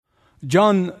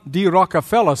John D.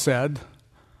 Rockefeller said,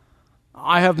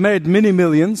 "I have made many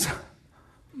millions,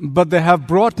 but they have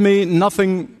brought me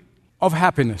nothing of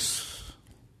happiness."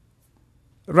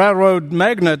 Railroad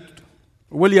magnate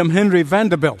William Henry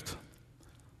Vanderbilt,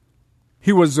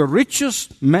 he was the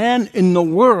richest man in the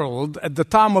world at the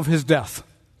time of his death.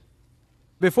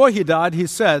 Before he died, he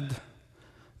said,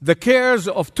 "The cares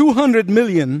of $200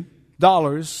 million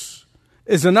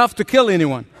is enough to kill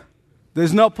anyone.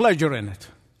 There's no pleasure in it."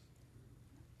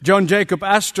 John Jacob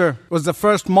Astor was the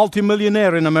first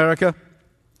multimillionaire in America.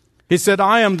 He said,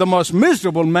 "I am the most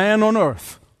miserable man on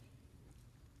earth."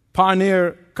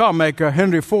 Pioneer car maker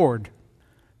Henry Ford,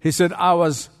 he said, "I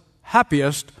was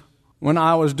happiest when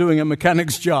I was doing a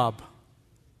mechanic's job."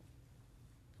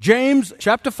 James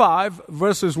chapter 5,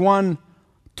 verses 1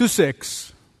 to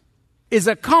 6 is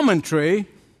a commentary,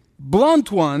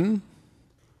 blunt one,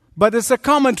 but it's a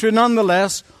commentary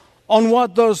nonetheless on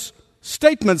what those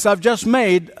statements I've just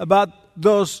made about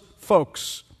those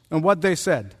folks and what they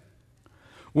said.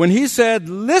 When he said,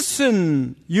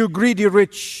 "Listen, you greedy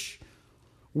rich,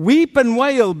 weep and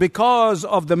wail because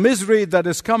of the misery that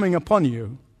is coming upon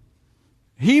you,"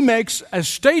 he makes a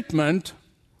statement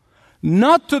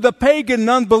not to the pagan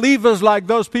unbelievers like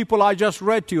those people I just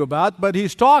read to you about, but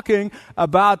he's talking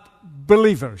about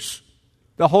believers.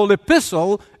 The whole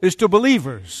epistle is to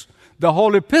believers. The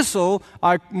whole epistle,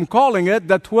 I'm calling it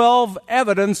the 12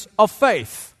 evidence of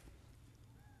faith.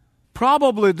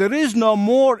 Probably there is no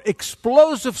more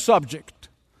explosive subject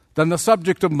than the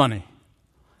subject of money.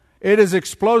 It is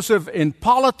explosive in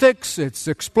politics. It's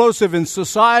explosive in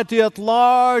society at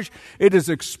large. It is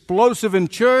explosive in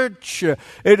church.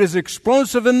 It is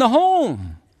explosive in the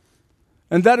home.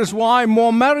 And that is why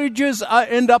more marriages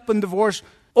end up in divorce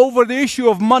over the issue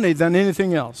of money than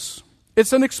anything else.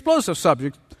 It's an explosive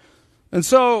subject. And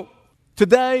so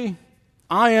today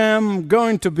I am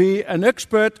going to be an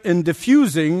expert in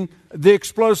diffusing the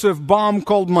explosive bomb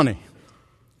called money.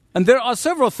 And there are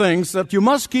several things that you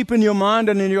must keep in your mind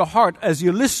and in your heart as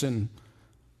you listen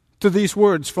to these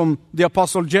words from the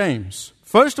Apostle James.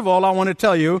 First of all, I want to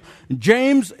tell you,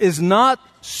 James is not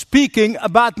speaking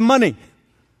about money.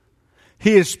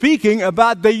 He is speaking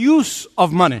about the use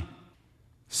of money.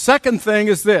 Second thing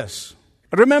is this.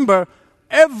 Remember,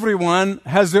 everyone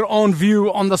has their own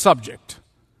view on the subject.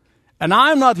 And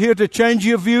I'm not here to change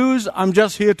your views. I'm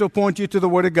just here to point you to the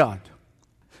Word of God.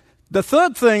 The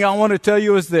third thing I want to tell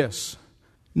you is this.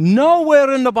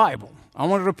 Nowhere in the Bible, I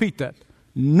want to repeat that,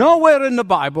 nowhere in the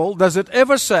Bible does it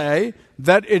ever say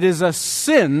that it is a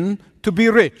sin to be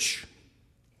rich.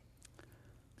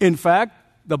 In fact,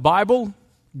 the Bible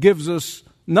gives us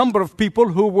a number of people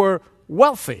who were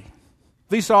wealthy.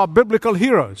 These are biblical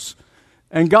heroes.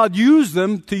 And God used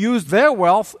them to use their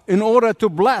wealth in order to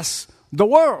bless the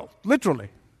world, literally.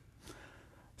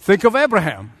 Think of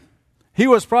Abraham. He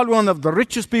was probably one of the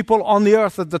richest people on the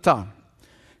earth at the time.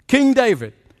 King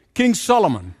David, King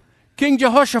Solomon, King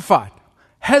Jehoshaphat,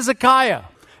 Hezekiah.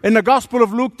 In the Gospel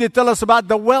of Luke, they tell us about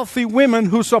the wealthy women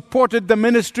who supported the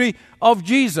ministry of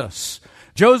Jesus.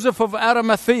 Joseph of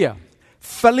Arimathea,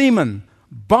 Philemon,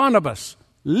 Barnabas,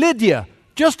 Lydia,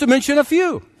 just to mention a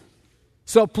few.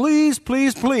 So please,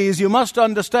 please, please, you must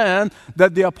understand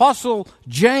that the Apostle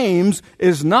James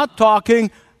is not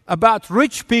talking about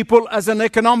rich people as an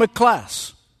economic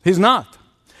class. He's not.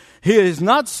 He is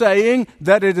not saying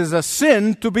that it is a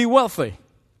sin to be wealthy.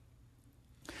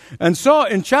 And so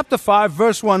in chapter 5,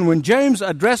 verse 1, when James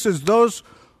addresses those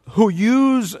who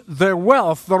use their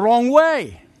wealth the wrong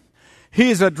way,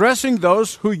 he is addressing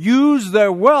those who use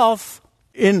their wealth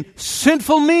in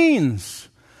sinful means.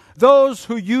 Those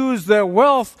who use their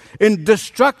wealth in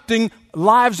destructing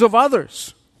lives of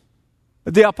others.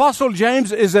 The Apostle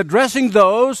James is addressing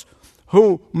those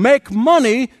who make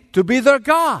money to be their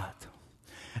God.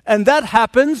 And that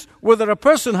happens whether a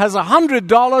person has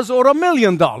 $100 or $1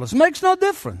 million. Makes no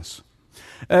difference.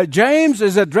 James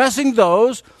is addressing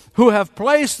those who have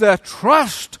placed their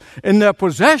trust in their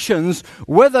possessions,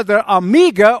 whether they are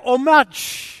meager or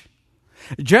much.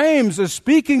 James is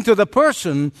speaking to the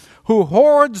person who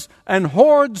hoards and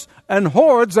hoards and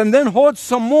hoards and then hoards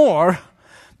some more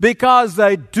because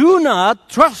they do not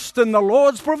trust in the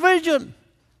Lord's provision.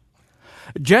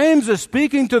 James is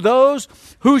speaking to those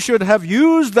who should have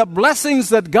used the blessings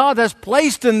that God has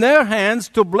placed in their hands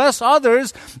to bless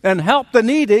others and help the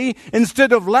needy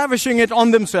instead of lavishing it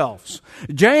on themselves.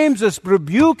 James is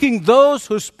rebuking those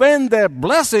who spend their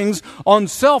blessings on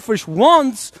selfish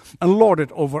wants and lord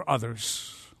it over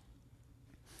others,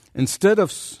 instead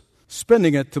of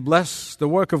spending it to bless the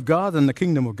work of God and the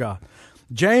kingdom of God.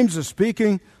 James is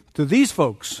speaking to these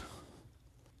folks.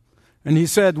 And he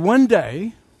said, one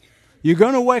day You're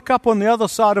going to wake up on the other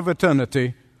side of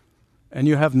eternity and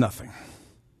you have nothing.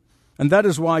 And that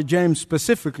is why James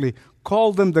specifically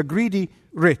called them the greedy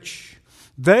rich.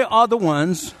 They are the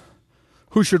ones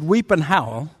who should weep and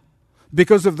howl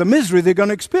because of the misery they're going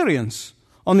to experience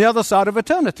on the other side of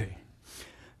eternity.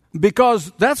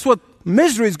 Because that's what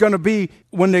misery is going to be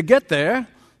when they get there.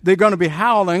 They're going to be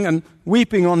howling and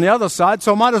weeping on the other side,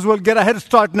 so might as well get a head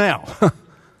start now.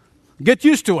 Get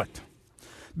used to it.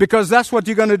 Because that's what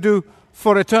you're going to do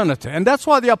for eternity. And that's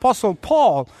why the Apostle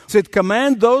Paul said,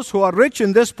 command those who are rich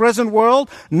in this present world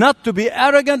not to be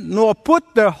arrogant, nor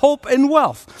put their hope in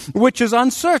wealth, which is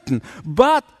uncertain,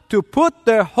 but to put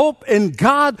their hope in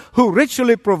God, who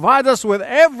richly provides us with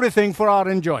everything for our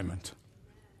enjoyment.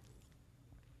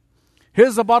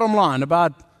 Here's the bottom line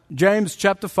about James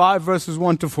chapter 5, verses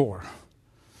 1 to 4.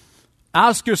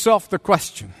 Ask yourself the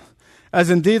question, as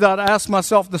indeed I'd ask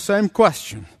myself the same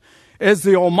question. Is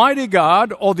the Almighty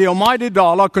God or the almighty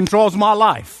dollar controls my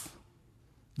life?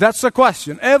 That's the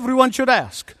question everyone should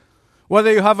ask,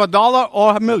 whether you have $1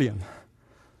 or $1 million.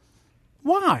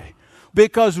 Why?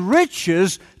 Because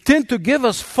riches tend to give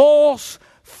us false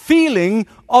feeling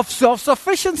of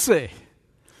self-sufficiency.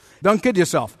 Don't kid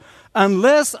yourself.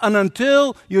 Unless and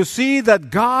until you see that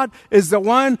God is the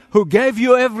one who gave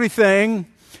you everything,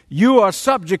 you are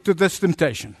subject to this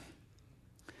temptation.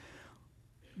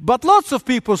 But lots of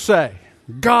people say,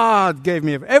 God gave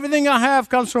me everything I have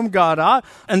comes from God,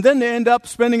 and then they end up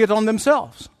spending it on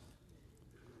themselves.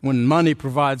 When money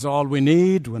provides all we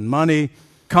need, when money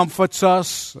comforts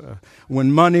us,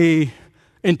 when money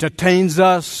entertains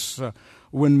us,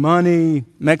 when money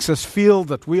makes us feel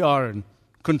that we are in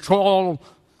control,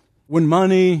 when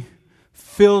money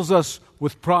fills us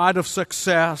with pride of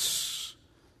success,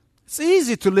 it's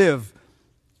easy to live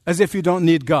as if you don't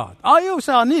need God. You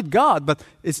say, I need God, but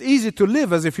it's easy to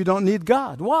live as if you don't need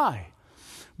God. Why?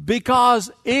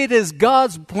 Because it is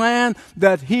God's plan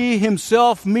that He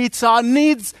Himself meets our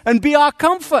needs and be our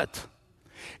comfort.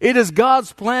 It is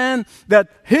God's plan that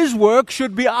His work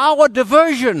should be our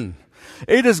diversion.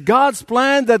 It is God's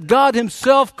plan that God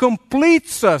Himself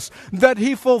completes us, that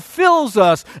He fulfills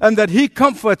us, and that He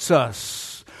comforts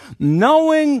us.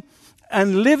 Knowing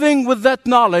and living with that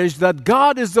knowledge that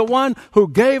God is the one who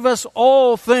gave us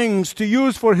all things to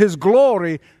use for His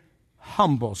glory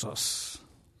humbles us.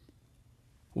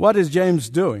 What is James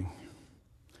doing?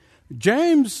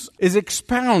 James is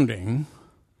expounding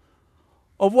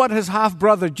of what his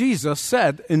half-brother Jesus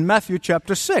said in Matthew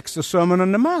chapter 6, the Sermon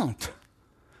on the Mount.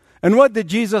 And what did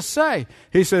Jesus say?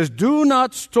 He says, do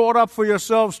not store up for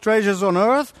yourselves treasures on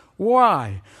earth.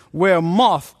 Why? Where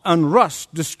moth and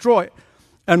rust destroy,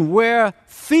 and where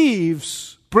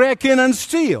thieves break in and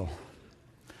steal.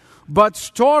 But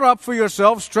store up for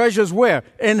yourselves treasures where?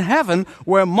 In heaven,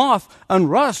 where moth and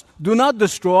rust do not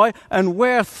destroy, and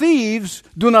where thieves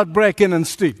do not break in and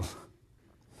steal.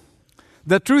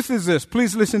 The truth is this,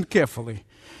 please listen carefully.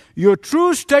 Your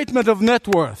true statement of net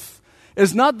worth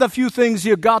is not the few things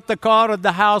you got, the car or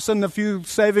the house and the few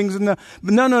savings. No.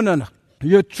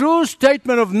 Your true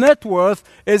statement of net worth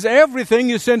is everything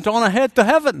you sent on ahead to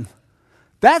heaven.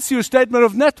 That's your statement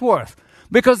of net worth.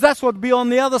 Because that's what will be on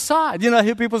the other side. You know,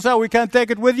 hear people say, we can't take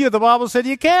it with you. The Bible said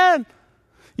you can.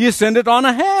 You send it on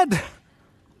ahead.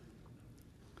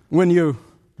 When you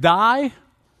die,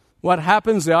 what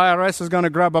happens? The IRS is going to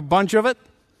grab a bunch of it,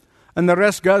 and the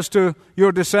rest goes to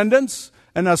your descendants.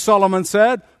 And as Solomon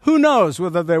said, who knows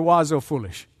whether they're wise or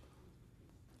foolish?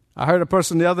 I heard a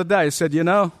person the other day said, you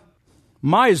know,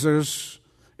 misers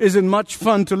isn't much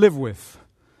fun to live with,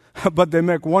 but they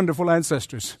make wonderful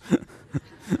ancestors.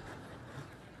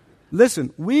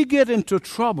 Listen, we get into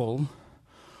trouble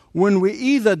when we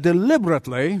either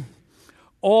deliberately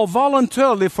or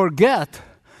voluntarily forget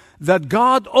that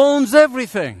God owns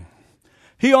everything.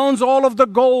 He owns all of the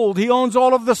gold. He owns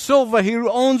all of the silver. He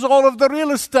owns all of the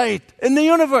real estate in the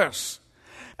universe.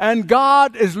 And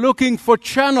God is looking for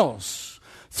channels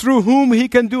through whom He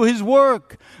can do His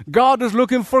work. God is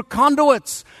looking for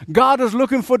conduits. God is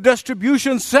looking for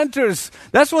distribution centers.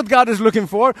 That's what God is looking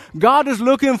for. God is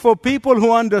looking for people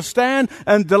who understand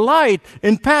and delight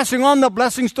in passing on the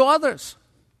blessings to others.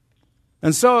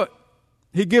 And so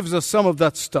He gives us some of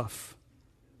that stuff.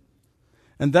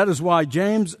 And that is why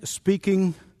James,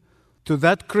 speaking to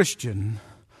that Christian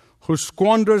who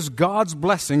squanders God's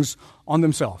blessings on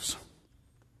themselves,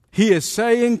 he is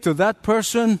saying to that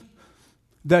person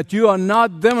that you are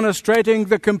not demonstrating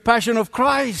the compassion of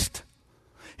Christ.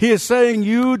 He is saying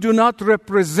you do not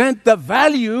represent the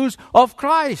values of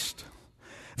Christ.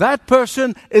 That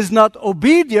person is not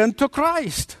obedient to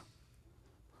Christ.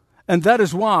 And that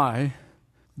is why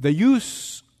the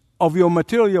use of your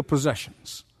material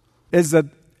possessions is that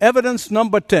evidence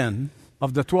number 10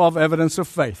 of the 12 evidence of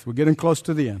faith. We're getting close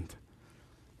to the end.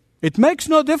 It makes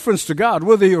no difference to God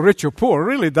whether you're rich or poor. It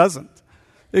really doesn't.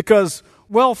 Because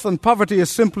wealth and poverty is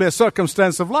simply a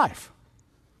circumstance of life.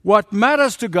 What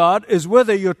matters to God is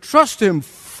whether you trust Him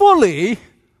fully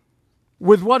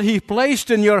with what He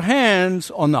placed in your hands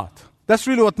or not. That's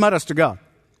really what matters to God.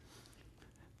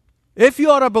 If you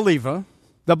are a believer,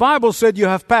 the Bible said you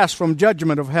have passed from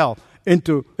judgment of hell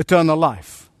into eternal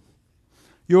life.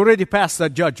 You already passed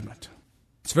that judgment.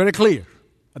 It's very clear.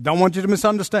 I don't want you to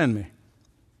misunderstand me.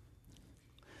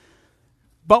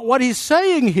 But what he's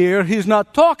saying here, he's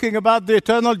not talking about the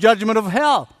eternal judgment of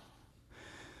hell.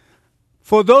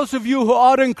 For those of you who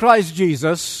are in Christ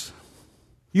Jesus,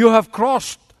 you have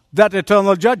crossed that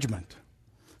eternal judgment.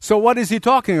 So what is he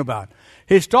talking about?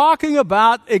 He's talking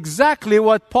about exactly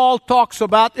what Paul talks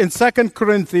about in 2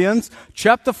 Corinthians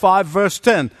chapter 5, verse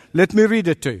 10. Let me read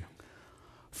it to you.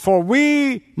 For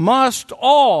we must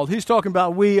all, he's talking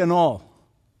about we and all.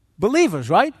 Believers,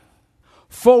 right?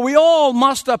 For we all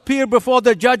must appear before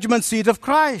the judgment seat of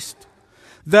Christ,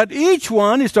 that each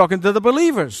one, he's talking to the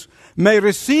believers, may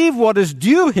receive what is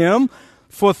due him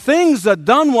for things that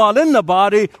done while in the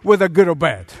body, whether good or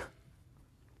bad.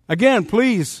 Again,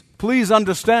 please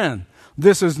understand,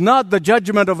 this is not the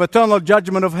judgment of eternal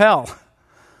judgment of hell.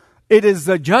 It is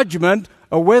the judgment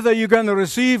of whether you're going to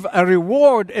receive a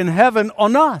reward in heaven or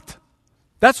not.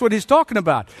 That's what he's talking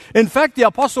about. In fact, the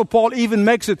Apostle Paul even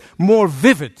makes it more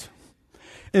vivid.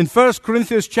 In 1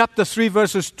 Corinthians chapter 3,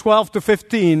 verses 12 to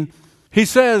 15, he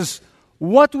says,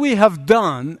 what we have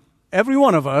done, every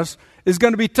one of us, is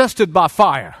going to be tested by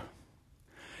fire.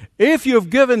 If you've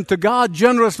given to God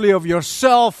generously of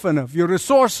yourself and of your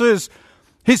resources,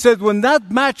 he said, when that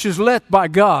match is lit by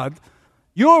God,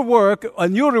 your work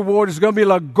and your reward is going to be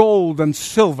like gold and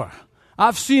silver.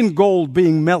 I've seen gold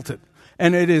being melted,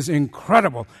 and it is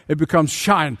incredible. It becomes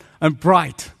shine and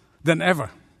bright than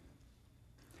ever.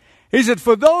 He said,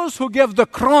 for those who give the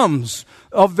crumbs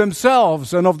of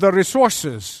themselves and of their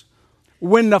resources,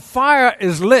 when the fire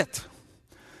is lit,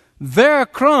 their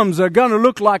crumbs are going to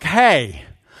look like hay.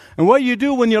 And what you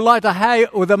do when you light a hay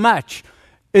with a match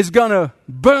is going to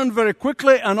burn very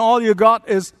quickly, and all you got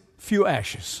is few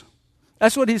ashes.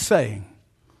 That's what he's saying.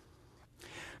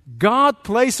 God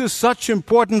places such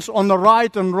importance on the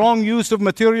right and wrong use of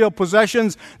material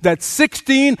possessions that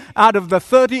 16 out of the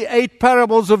 38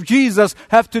 parables of Jesus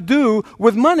have to do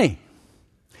with money.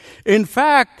 In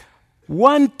fact,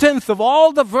 1/10 of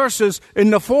all the verses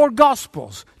in the 4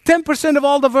 Gospels, 10% of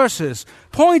all the verses,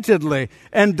 pointedly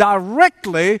and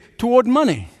directly toward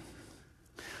money.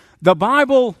 The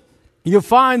Bible, you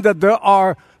find that there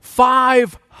are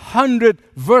 500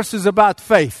 verses about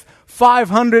faith,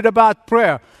 500 about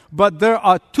prayer, but there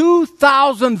are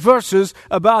 2,000 verses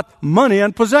about money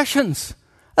and possessions.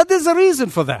 And there's a reason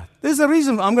for that. There's a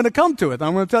reason. I'm going to come to it.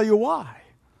 I'm going to tell you why.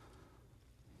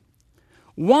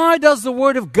 Why does the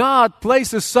Word of God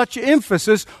places such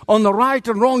emphasis on the right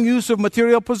and wrong use of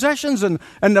material possessions and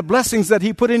the blessings that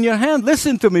He put in your hand?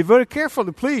 Listen to me very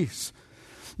carefully, please.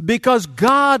 Because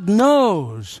God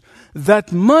knows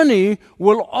that money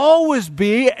will always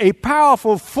be a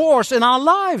powerful force in our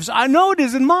lives. I know it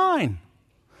is in mine.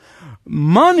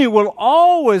 Money will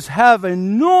always have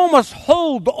enormous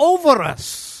hold over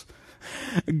us.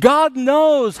 God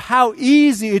knows how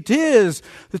easy it is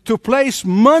to place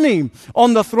money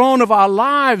on the throne of our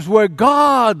lives where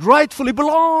God rightfully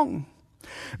belongs.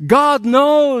 God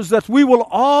knows that we will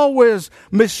always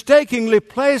mistakenly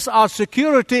place our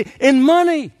security in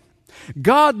money.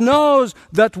 God knows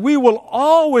that we will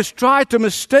always try to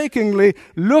mistakenly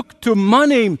look to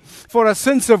money for a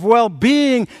sense of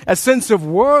well-being, a sense of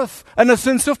worth, and a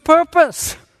sense of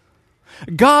purpose.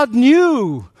 God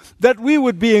knew that we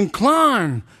would be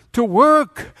inclined to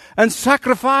work and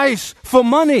sacrifice for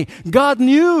money. God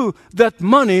knew that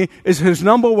money is His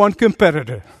number one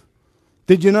competitor.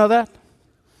 Did you know that?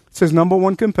 It's His number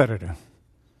one competitor.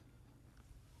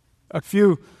 A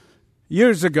few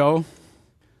years ago,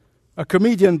 a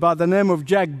comedian by the name of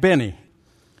Jack Benny,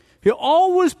 he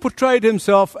always portrayed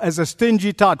himself as a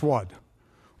stingy tightwad.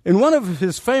 In one of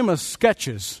his famous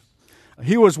sketches,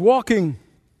 he was walking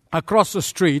across the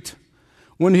street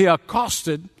when he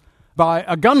accosted by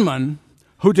a gunman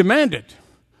who demanded,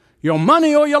 your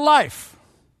money or your life.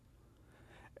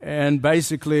 And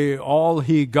basically all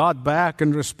he got back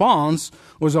in response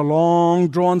was a long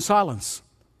drawn silence.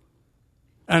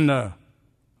 And the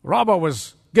robber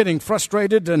was getting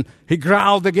frustrated, and he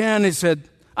growled again. He said,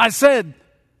 I said,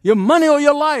 your money or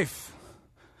your life.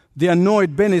 The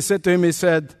annoyed Benny said to him, he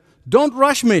said, don't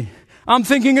rush me. I'm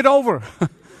thinking it over.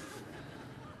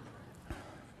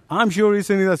 I'm sure he's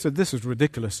thinking that, this is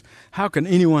ridiculous. How can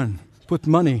anyone put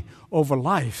money over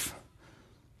life?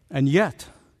 And yet,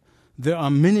 there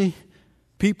are many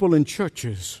people in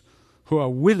churches who are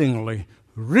willingly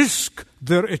risk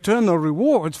their eternal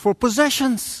rewards for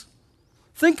possessions.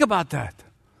 Think about that.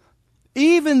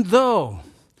 Even though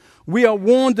we are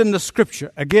warned in the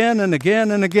Scripture again and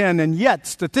again and again, and yet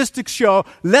statistics show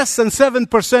less than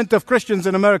 7% of Christians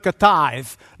in America tithe,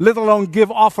 let alone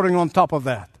give offering on top of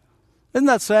that. Isn't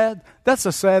that sad? That's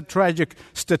a sad, tragic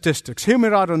statistics. Hear me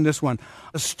right on this one.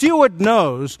 A steward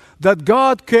knows that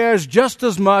God cares just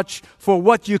as much for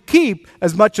what you keep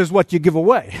as much as what you give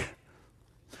away.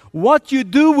 What you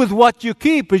do with what you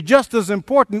keep is just as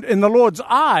important in the Lord's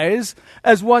eyes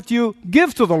as what you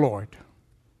give to the Lord.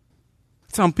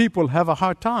 Some people have a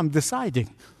hard time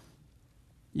deciding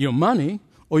your money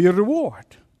or your reward.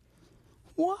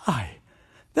 Why?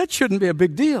 That shouldn't be a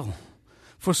big deal.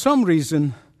 For some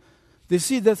reason, they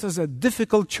see this as a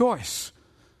difficult choice.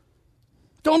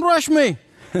 Don't rush me.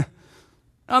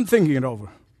 I'm thinking it over.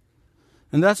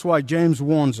 And that's why James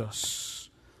warns us.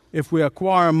 If we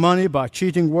acquire money by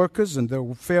cheating workers and their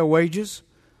fair wages,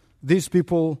 these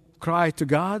people cry to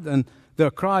God and their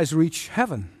cries reach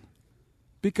heaven.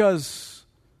 Because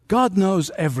God knows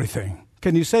everything.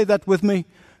 Can you say that with me?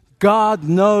 God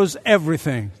knows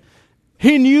everything.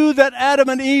 He knew that Adam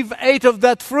and Eve ate of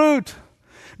that fruit.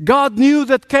 God knew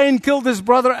that Cain killed his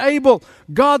brother Abel.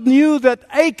 God knew that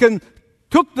Achan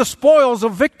took the spoils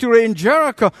of victory in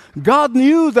Jericho. God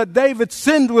knew that David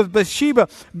sinned with Bathsheba.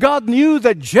 God knew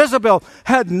that Jezebel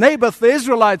had Naboth the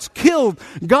Israelites killed.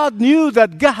 God knew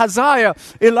that Gehazi,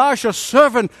 Elisha's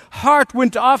servant, heart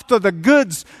went after the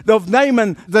goods of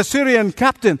Naaman, the Syrian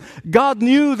captain. God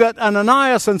knew that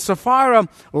Ananias and Sapphira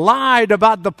lied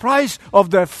about the price of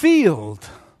their field.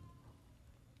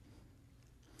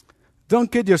 Don't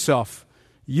kid yourself.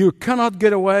 You cannot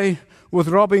get away with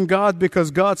robbing God because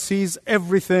God sees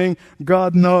everything.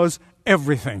 God knows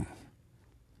everything.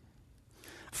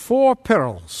 4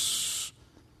 perils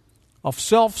of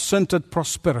self-centered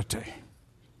prosperity.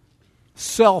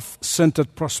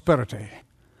 Self-centered prosperity.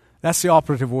 That's the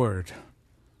operative word.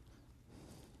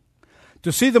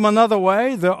 To see them another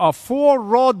way, there are 4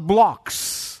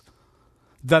 roadblocks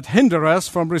that hinder us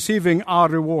from receiving our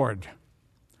reward.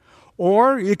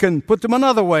 Or you can put them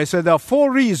another way. Say there are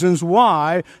 4 reasons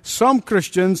why some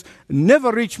Christians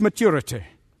never reach maturity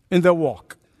in their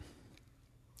walk.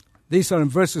 These are in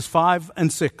verses 5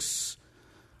 and 6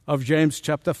 of James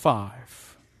chapter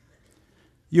 5.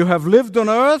 You have lived on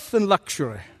earth in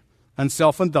luxury and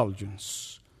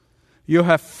self-indulgence. You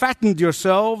have fattened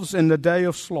yourselves in the day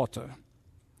of slaughter.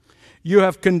 You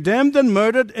have condemned and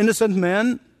murdered innocent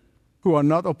men who are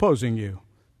not opposing you.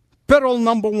 Peril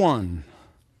number 1.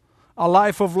 A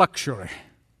life of luxury.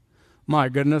 My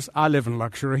goodness, I live in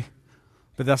luxury,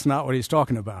 but that's not what he's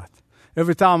talking about.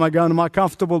 Every time I go into my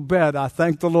comfortable bed, I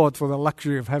thank the Lord for the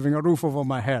luxury of having a roof over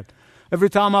my head. Every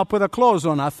time I put a clothes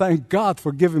on, I thank God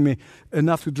for giving me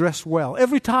enough to dress well.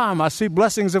 Every time I see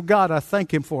blessings of God, I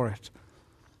thank Him for it.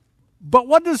 But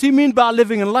what does he mean by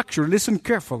living in luxury? Listen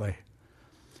carefully.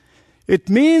 It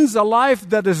means a life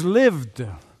that is lived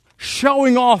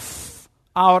showing off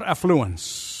our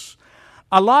affluence.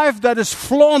 A life that is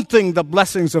flaunting the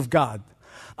blessings of God.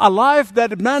 A life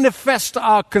that manifests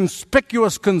our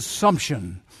conspicuous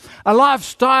consumption. A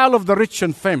lifestyle of the rich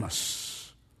and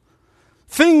famous.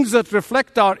 Things that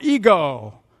reflect our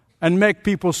ego and make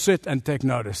people sit and take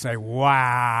notice. Say,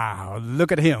 wow,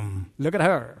 look at him, look at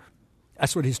her.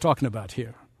 That's what he's talking about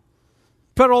here.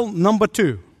 Peril number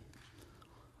 2.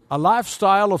 A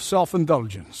lifestyle of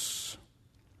self-indulgence.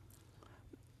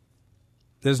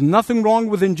 There's nothing wrong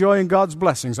with enjoying God's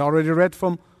blessings. I already read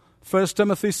from 1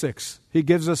 Timothy 6. He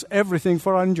gives us everything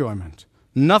for our enjoyment.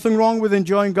 Nothing wrong with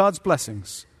enjoying God's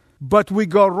blessings. But we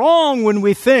go wrong when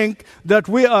we think that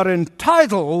we are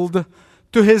entitled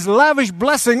to His lavish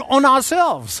blessing on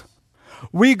ourselves.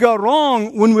 We go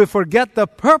wrong when we forget the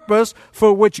purpose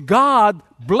for which God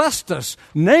blessed us,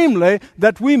 namely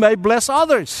that we may bless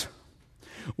others.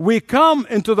 We come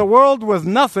into the world with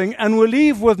nothing and we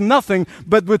leave with nothing,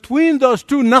 but between those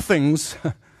 2 nothings,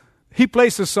 He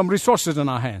places some resources in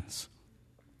our hands.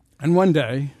 And one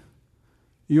day,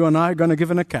 you and I are going to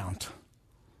give an account,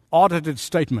 audited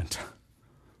statement.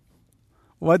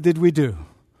 What did we do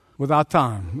with our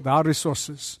time, with our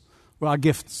resources, with our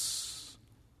gifts?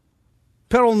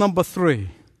 Peril number 3,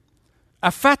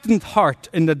 a fattened heart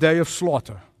in the day of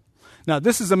slaughter. Now,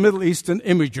 this is a Middle Eastern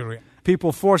imagery.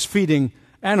 People force-feeding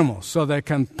animals so they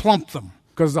can plump them,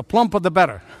 because the plumper the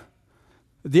better.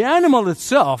 The animal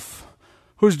itself,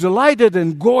 who's delighted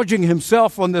in gorging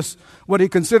himself on this, what he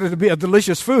considered to be a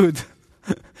delicious food,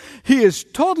 He is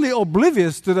totally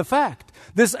oblivious to the fact.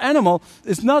 This animal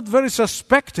is not very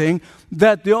suspecting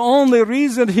that the only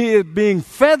reason he is being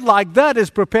fed like that is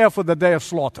prepare for the day of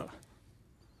slaughter.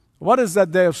 What is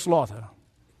that day of slaughter?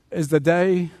 Is the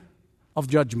day of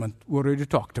judgment we already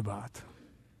talked about.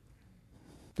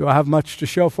 Do I have much to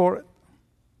show for it?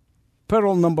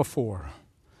 Peril number 4.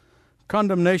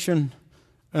 Condemnation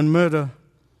and murder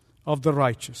of the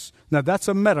righteous. Now that's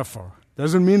a metaphor.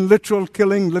 Doesn't mean literal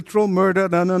killing, literal murder.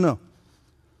 No.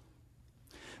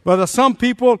 But there are some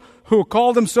people who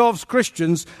call themselves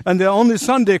Christians and they're only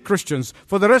Sunday Christians.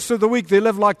 For the rest of the week they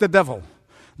live like the devil.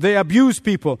 They abuse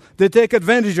people. They take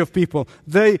advantage of people.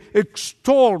 They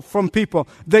extol from people.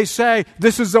 They say,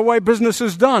 this is the way business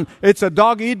is done. It's a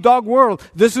dog-eat-dog world.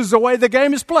 This is the way the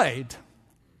game is played.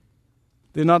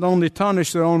 They not only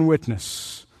tarnish their own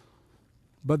witness,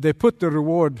 but they put the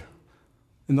reward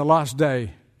in the last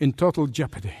day in total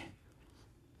jeopardy.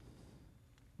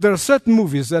 There are certain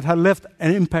movies that have left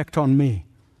an impact on me.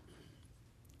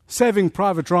 Saving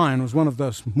Private Ryan was one of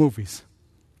those movies.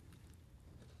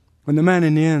 When the man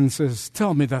in the end says,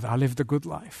 tell me that I lived a good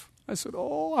life. I said,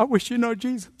 oh, I wish you know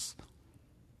Jesus.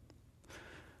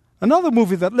 Another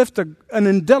movie that left an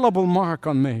indelible mark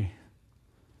on me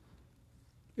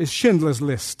is Schindler's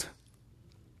List.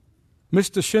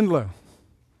 Mr. Schindler,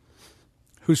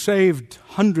 who saved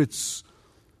hundreds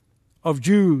of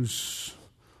Jews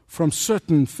from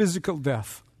certain physical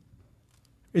death.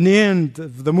 In the end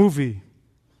of the movie,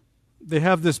 they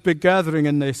have this big gathering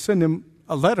and they send him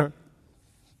a letter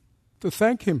to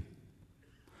thank him.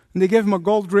 And they gave him a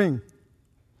gold ring.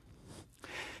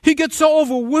 He gets so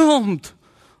overwhelmed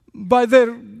by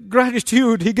their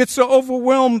gratitude. He gets so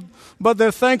overwhelmed by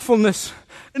their thankfulness.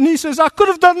 And he says, I could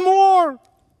have done more.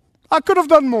 I could have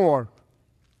done more.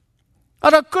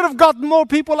 And I could have gotten more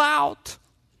people out.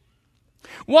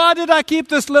 Why did I keep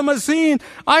this limousine?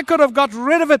 I could have got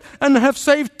rid of it and have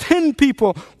saved 10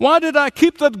 people. Why did I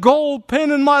keep that gold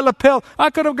pin in my lapel?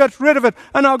 I could have got rid of it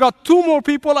and I got 2 more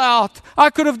people out. I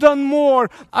could have done more.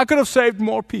 I could have saved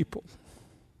more people.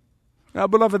 Now,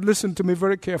 beloved, listen to me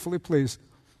very carefully, please.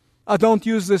 I don't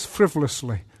use this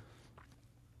frivolously.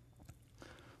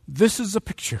 This is a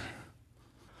picture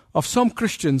of some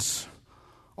Christians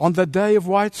on the day of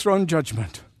white throne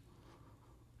judgment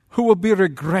who will be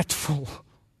regretful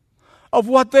of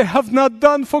what they have not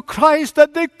done for Christ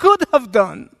that they could have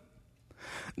done.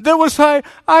 They will say,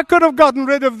 I could have gotten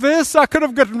rid of this, I could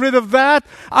have gotten rid of that,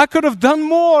 I could have done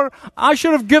more, I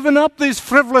should have given up these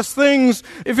frivolous things.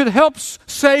 If it helps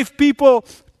save people,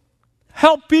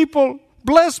 help people,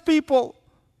 bless people.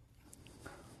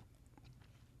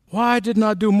 Why didn't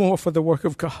I do more for the work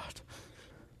of God?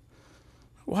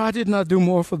 Why didn't I do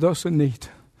more for those in need?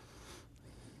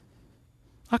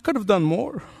 I could have done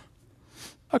more.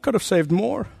 I could have saved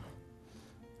more.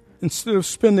 Instead of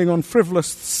spending on frivolous,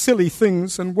 silly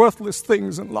things and worthless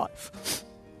things in life.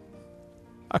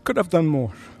 I could have done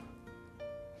more.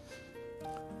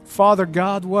 Father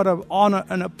God, what an honor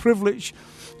and a privilege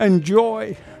and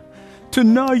joy to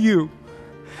know you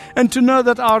and to know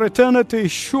that our eternity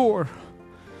is sure.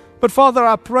 But Father,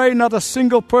 I pray not a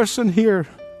single person here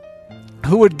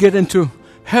who would get into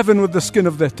heaven with the skin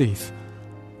of their teeth.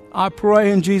 I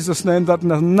pray in Jesus' name that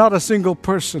not a single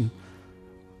person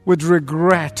would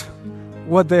regret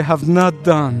what they have not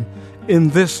done in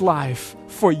this life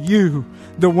for you,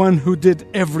 the one who did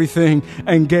everything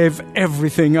and gave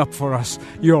everything up for us,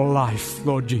 your life,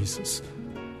 Lord Jesus.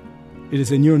 It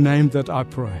is in your name that I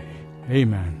pray.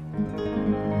 Amen.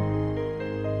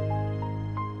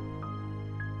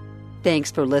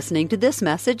 Thanks for listening to this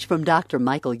message from Dr.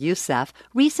 Michael Youssef,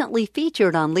 recently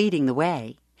featured on Leading the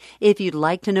Way. If you'd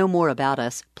like to know more about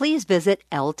us, please visit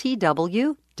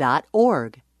ltw.org.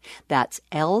 That's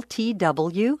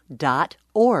ltw.org.